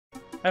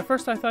At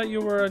first I thought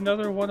you were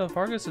another one of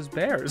Vargas's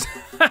bears.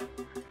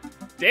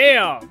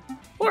 Damn!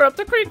 We're up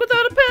the creek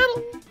without a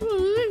paddle!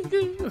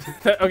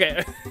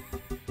 Okay.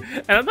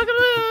 And I'm not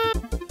gonna...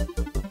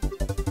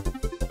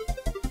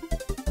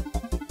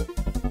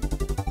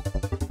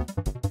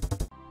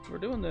 We're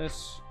doing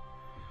this.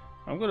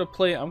 I'm gonna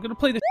play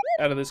the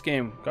out of this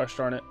game. Gosh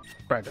darn it.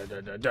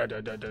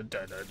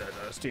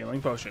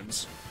 Stealing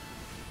potions.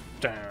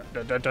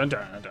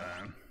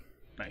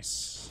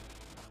 Nice.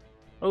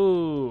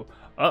 Oh,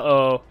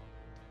 uh-oh.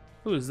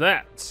 Who's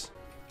that?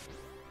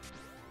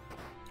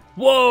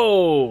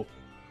 Whoa!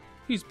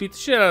 He's beat the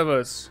shit out of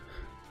us.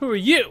 Who are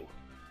you?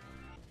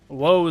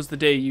 Woe is the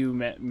day you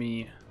met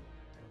me.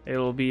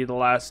 It'll be the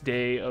last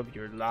day of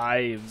your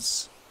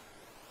lives.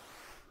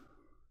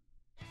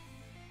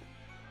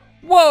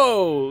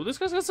 Whoa! This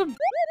guy's got some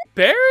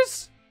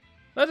bears?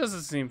 That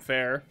doesn't seem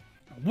fair.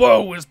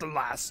 Woe is the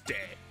last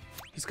day.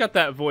 He's got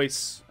that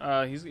voice.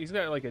 He's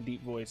got like a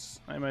deep voice.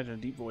 I imagine a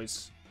deep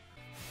voice.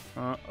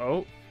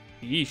 Oh.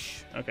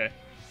 Yeesh. Okay.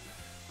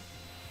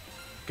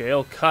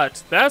 Gale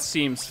cut. That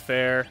seems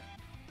fair.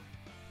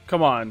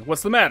 Come on.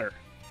 What's the matter?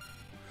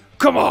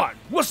 Come on!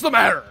 What's the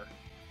matter?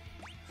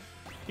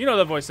 You know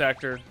the voice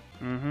actor.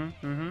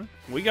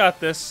 We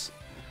got this.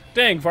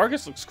 Dang,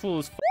 Vargas looks cool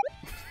as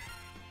f.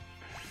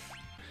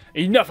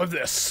 Enough of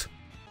this.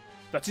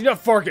 That's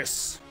enough,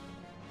 Vargas.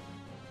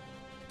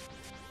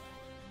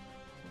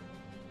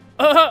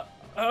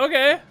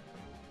 Okay.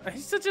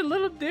 He's such a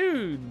little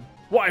dude.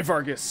 Why,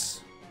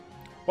 Vargas?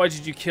 Why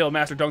did you kill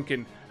Master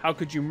Duncan? How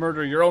could you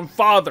murder your own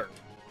father?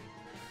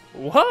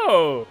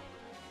 Whoa!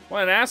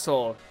 What an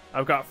asshole.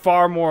 I've got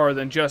far more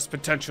than just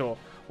potential.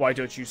 Why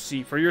don't you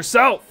see for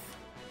yourself?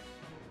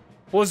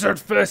 Blizzard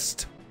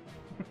Fist!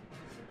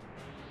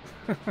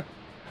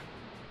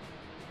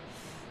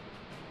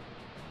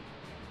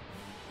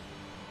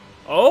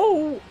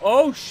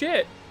 Oh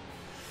shit.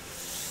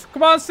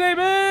 Come on,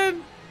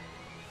 Sabin!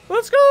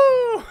 Let's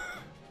go!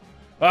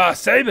 Ah,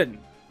 Sabin!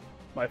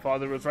 My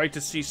father was right to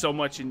see so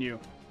much in you.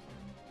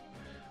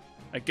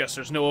 I guess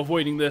there's no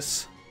avoiding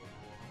this.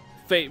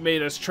 Fate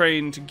made us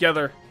train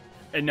together,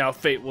 and now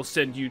fate will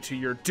send you to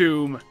your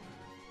doom.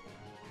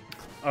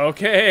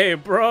 Okay,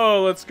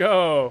 bro, let's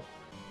go.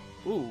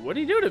 Ooh, what'd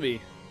he do to me?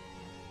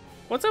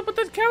 What's up with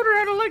the counter?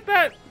 I don't like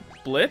that.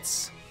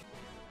 Blitz?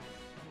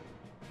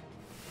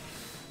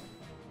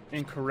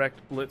 Incorrect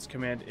blitz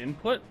command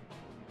input?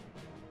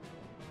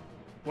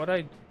 What?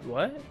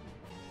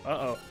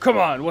 Uh-oh. Come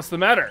on, what's the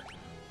matter?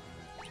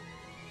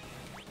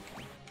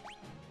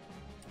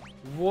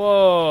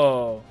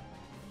 Whoa.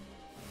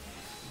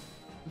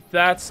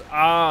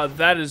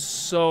 That is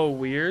so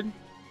weird.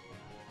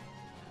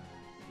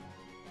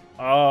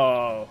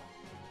 Oh.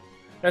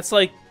 That's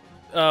like,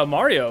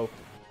 Mario.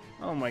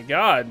 Oh my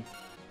god.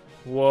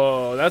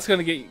 Whoa, that's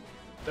gonna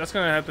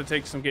have to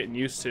take some getting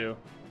used to.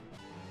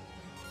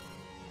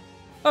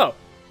 Oh.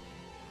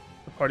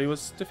 The party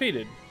was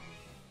defeated.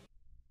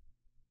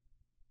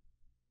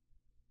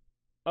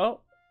 Oh.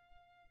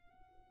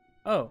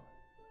 Oh.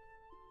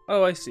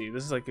 Oh, I see.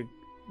 This is like a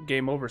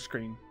game over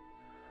screen.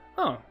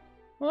 Oh.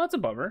 Well, that's a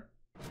bummer.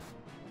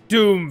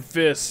 Doom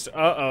Fist.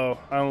 Uh-oh.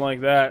 I don't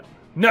like that.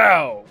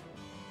 No!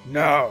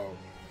 No!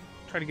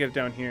 Try to get it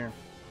down here.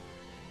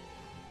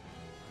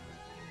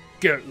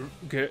 I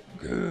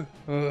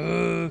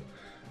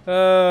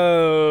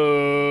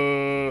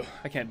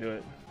can't do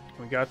it.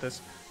 We got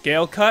this.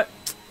 Gale cut.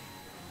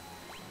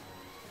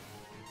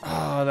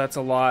 Oh, that's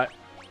a lot.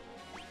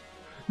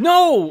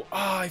 No!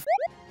 Oh,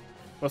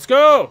 let's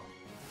go!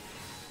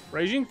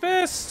 Raging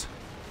Fist!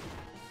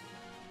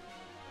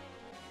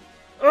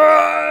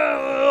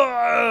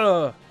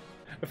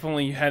 If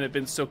only you hadn't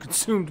been so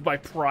consumed by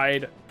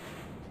pride.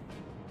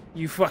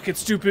 You fucking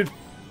stupid.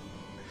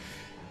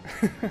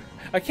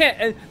 I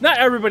can't. Not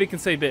everybody can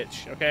say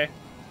bitch, okay?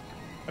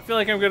 I feel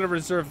like I'm gonna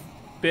reserve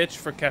bitch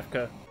for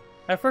Kefka.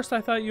 At first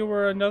I thought you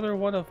were another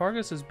one of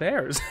Vargas's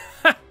bears.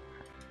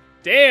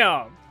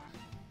 Damn!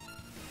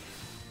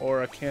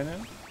 Or a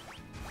cannon.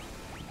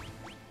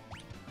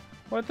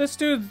 What, this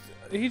dude,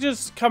 he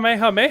just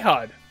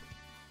Kamehameha'd.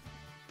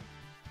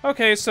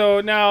 Okay, so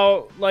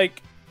now,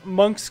 like,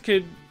 monks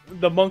could,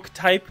 the monk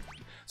type.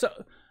 So,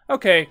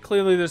 okay,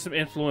 clearly there's some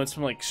influence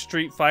from, like,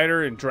 Street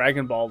Fighter and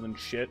Dragon Ball and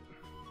shit.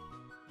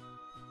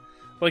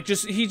 Like,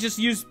 he just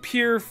used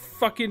pure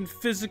fucking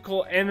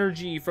physical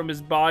energy from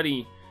his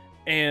body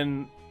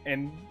and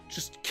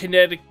just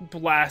kinetic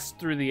blast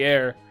through the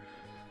air.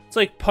 It's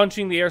like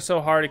punching the air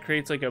so hard it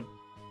creates like a,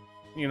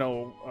 you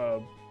know,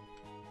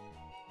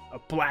 a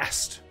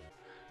blast.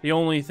 The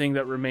only thing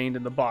that remained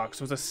in the box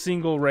was a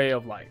single ray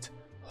of light.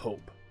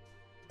 Hope.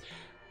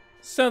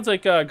 Sounds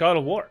like God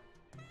of War.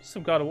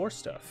 Some God of War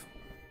stuff.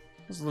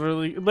 It's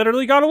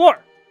literally God of War.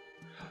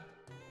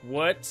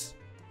 What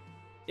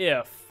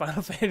if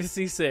Final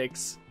Fantasy VI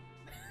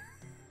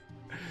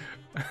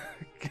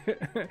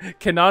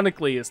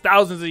canonically is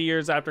thousands of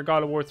years after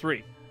God of War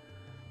 3?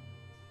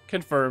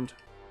 Confirmed.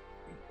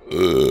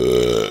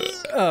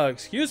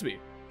 Excuse me,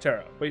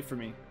 Terra. Wait for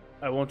me.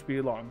 I won't be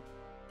long.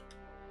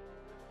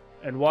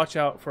 And watch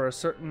out for a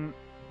certain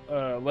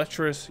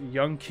lecherous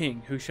young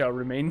king who shall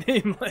remain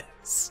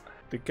nameless.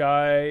 The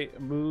guy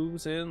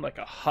moves in like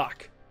a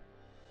hawk.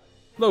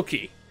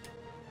 Loki.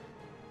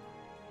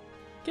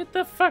 Get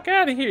the fuck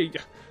out of here, you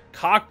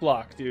cock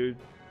block, dude.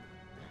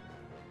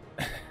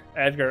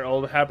 Edgar,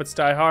 old habits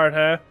die hard,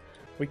 huh?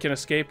 We can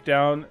escape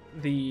down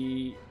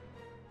the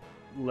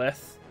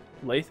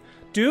Lathe.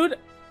 Dude,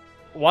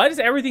 why does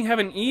everything have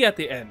an E at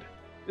the end?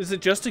 Is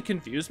it just to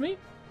confuse me?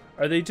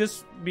 Are they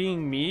just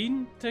being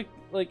mean to,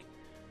 like,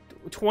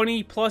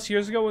 20 plus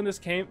years ago when this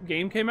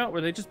game came out?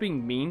 Were they just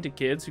being mean to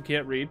kids who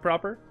can't read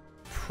proper?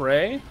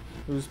 Pray?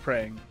 Who's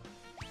praying?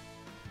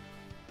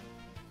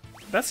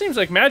 That seems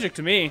like magic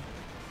to me.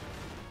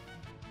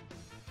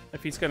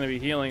 If he's gonna be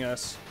healing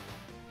us.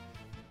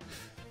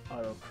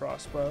 Auto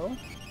crossbow.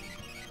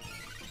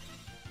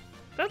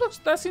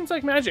 That seems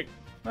like magic.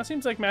 That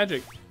seems like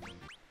magic.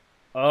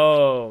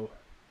 Oh.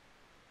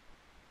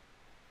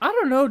 I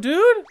don't know,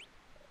 dude.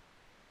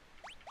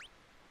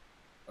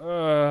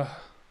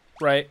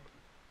 Right.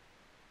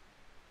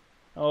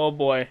 Oh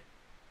boy.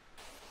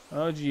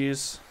 Oh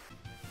jeez.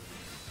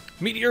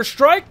 Meteor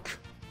strike!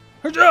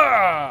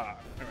 Hurrah!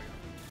 There we go.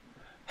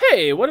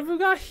 Hey, what have we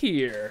got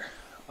here?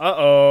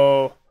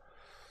 Uh-oh.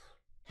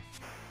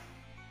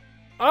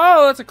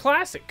 Oh, that's a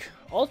classic.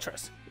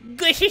 Ultras.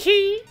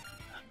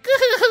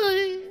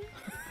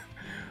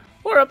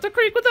 We're up the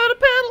creek without a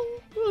paddle.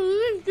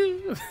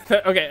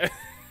 Okay.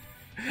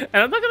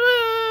 And I'm not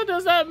gonna...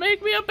 Does that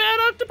make me a bad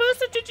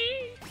octopus?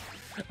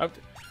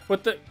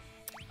 What the...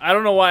 I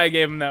don't know why I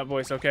gave him that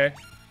voice, okay?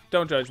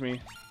 Don't judge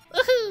me.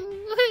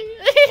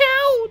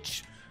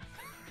 Ouch!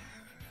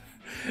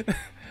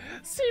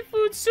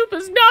 Seafood soup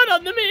is not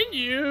on the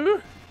menu.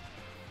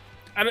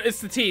 It's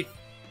the teeth.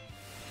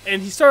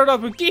 And he started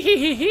off with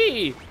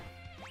gee-hee-hee-hee.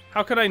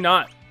 How could I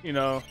not, you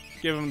know,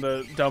 give him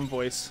the dumb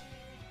voice?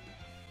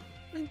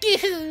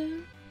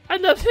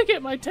 I'd love to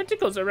get my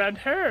tentacles around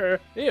her.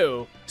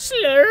 Ew.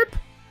 Slurp.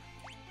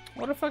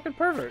 What a fucking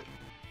pervert.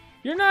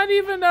 You're not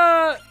even,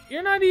 oh,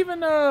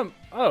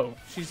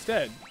 she's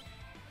dead.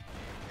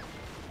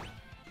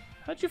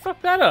 How'd you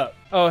fuck that up?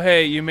 Oh,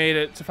 hey, you made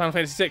it to Final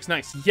Fantasy VI.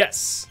 Nice.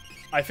 Yes.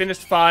 I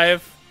finished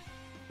 5.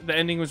 The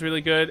ending was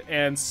really good,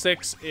 and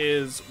 6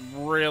 is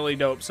really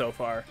dope so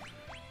far.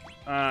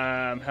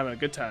 I'm having a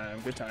good time,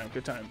 good time,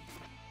 good time.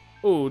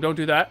 Ooh, don't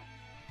do that.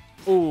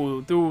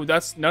 Ooh, dude,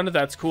 none of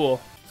that's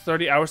cool.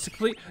 30 hours to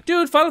complete?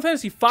 Dude, Final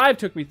Fantasy V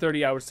took me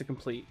 30 hours to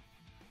complete.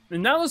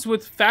 And that was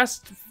with that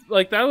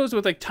was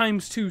with like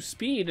 ×2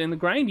 speed and the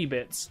grindy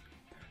bits.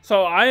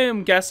 So I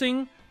am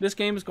guessing this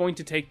game is going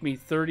to take me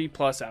 30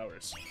 plus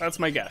hours. That's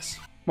my guess.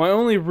 My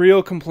only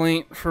real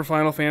complaint for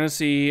Final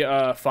Fantasy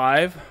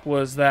V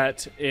was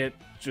that it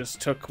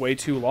just took way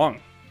too long.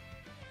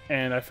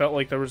 And I felt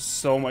like there was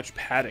so much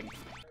padding.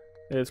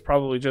 It's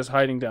probably just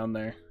hiding down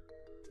there.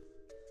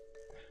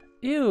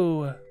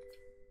 Ew.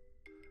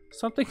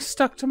 Something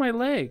stuck to my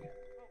leg.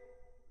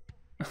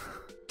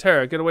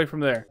 Terra, get away from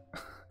there.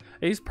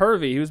 He's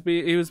pervy.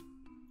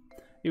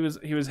 He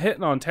was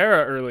hitting on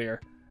Terra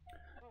earlier.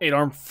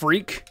 8-arm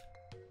freak.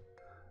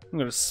 I'm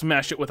gonna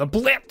smash it with a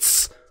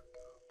blitz.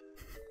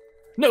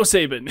 No,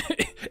 Sabin.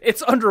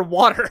 It's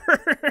underwater.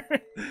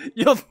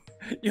 You'll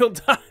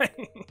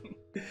die.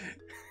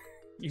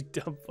 You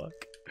dumb fuck.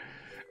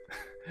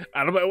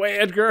 Out of my way,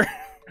 Edgar.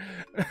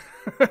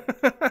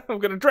 I'm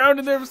gonna drown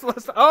in there.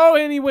 Oh,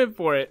 and he went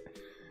for it.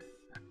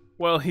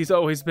 Well, he's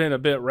always been a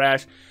bit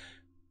rash.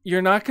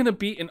 You're not gonna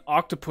beat an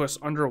octopus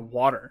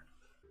underwater.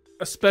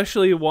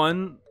 Especially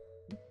one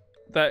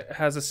that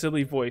has a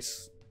silly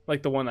voice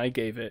like the one I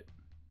gave it.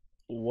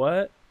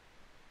 What?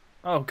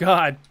 Oh,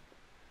 God.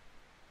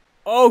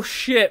 Oh,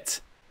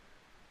 shit.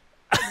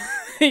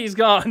 He's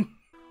gone.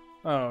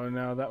 Oh,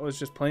 no, that was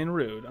just plain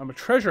rude. I'm a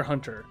treasure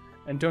hunter,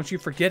 and don't you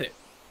forget it.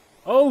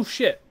 Oh,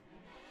 shit.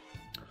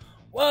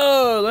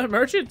 Whoa, that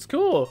merchant's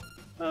cool.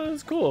 Oh,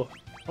 that's cool.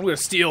 I'm gonna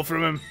steal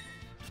from him.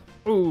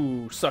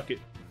 Ooh, suck it.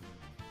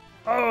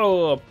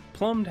 Oh, a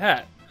plumed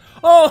hat.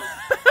 Oh!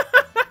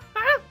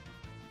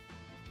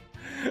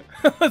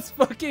 Let's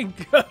fucking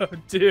go,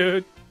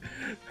 dude.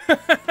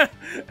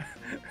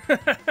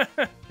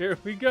 Here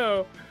we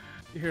go.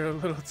 You're a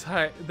little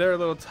tight. They're a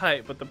little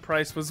tight, but the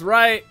price was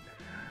right.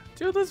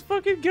 Dude, let's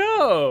fucking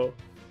go.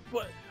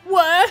 What?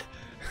 What?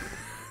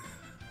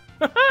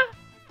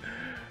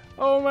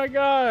 Oh my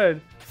god.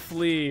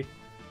 Flee.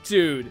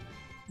 Dude,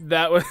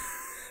 that was...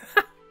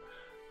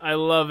 I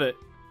love it.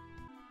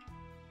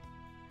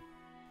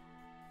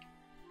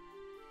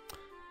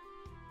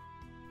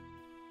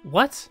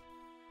 What?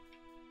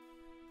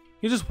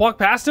 You just walk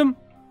past him?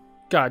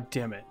 God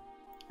damn it.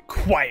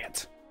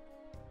 Quiet.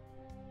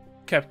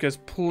 Kefka's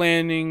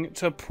planning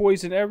to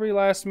poison every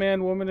last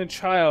man, woman, and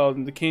child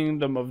in the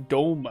kingdom of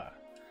Doma.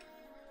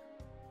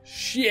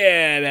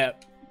 Shut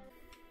up.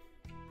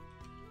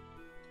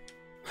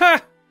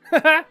 Ha!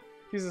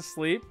 He's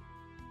asleep.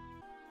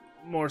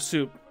 More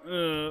soup.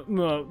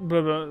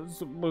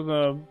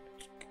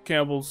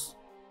 Campbell's.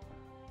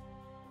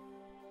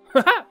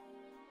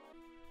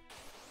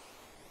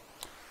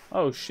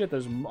 Oh shit,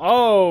 there's...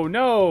 Oh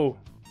no!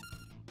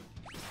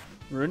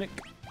 Runic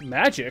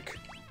magic?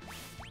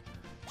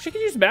 She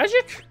can use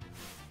magic?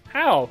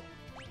 How?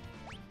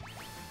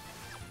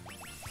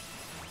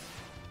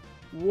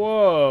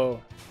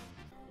 Whoa.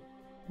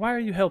 Why are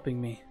you helping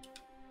me?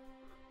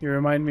 You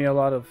remind me a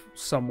lot of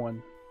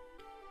someone.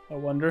 I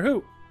wonder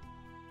who.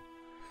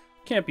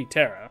 Can't be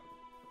Terra.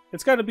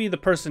 It's got to be the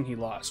person he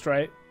lost,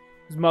 right?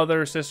 His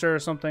mother or sister or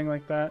something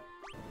like that.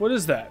 What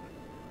is that?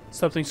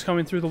 Something's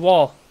coming through the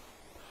wall.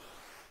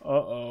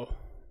 Uh-oh.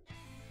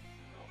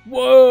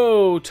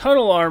 Whoa!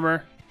 Tunnel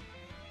armor.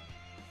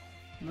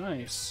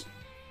 Nice.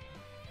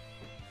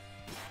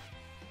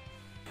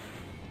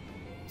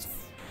 Let's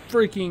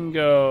freaking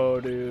go,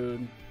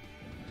 dude.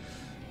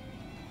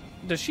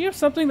 Does she have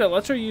something that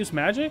lets her use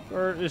magic?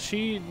 Or is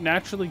she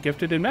naturally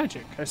gifted in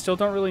magic? I still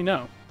don't really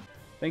know.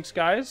 Thanks,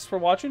 guys, for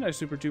watching. I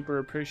super duper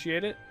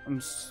appreciate it.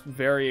 I'm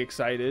very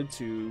excited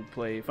to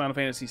play Final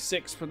Fantasy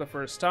VI for the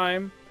first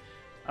time.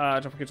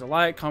 Don't forget to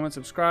like, comment,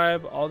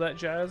 subscribe, all that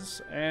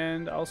jazz.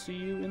 And I'll see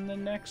you in the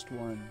next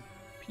one.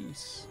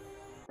 Peace.